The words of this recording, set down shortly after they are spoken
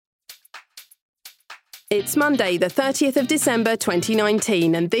It's Monday, the 30th of December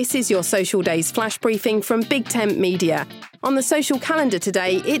 2019, and this is your Social Days flash briefing from Big Tent Media. On the social calendar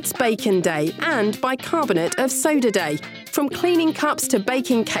today, it's Bacon Day and Bicarbonate of Soda Day. From cleaning cups to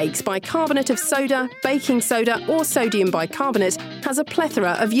baking cakes, bicarbonate of soda, baking soda or sodium bicarbonate has a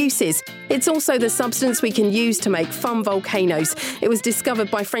plethora of uses. It's also the substance we can use to make fun volcanoes. It was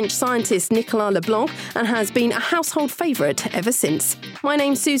discovered by French scientist Nicolas Leblanc and has been a household favourite ever since. My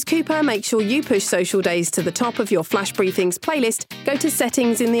name's Suze Cooper. Make sure you push Social Days to the top of your Flash Briefings playlist. Go to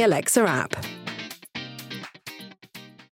Settings in the Alexa app.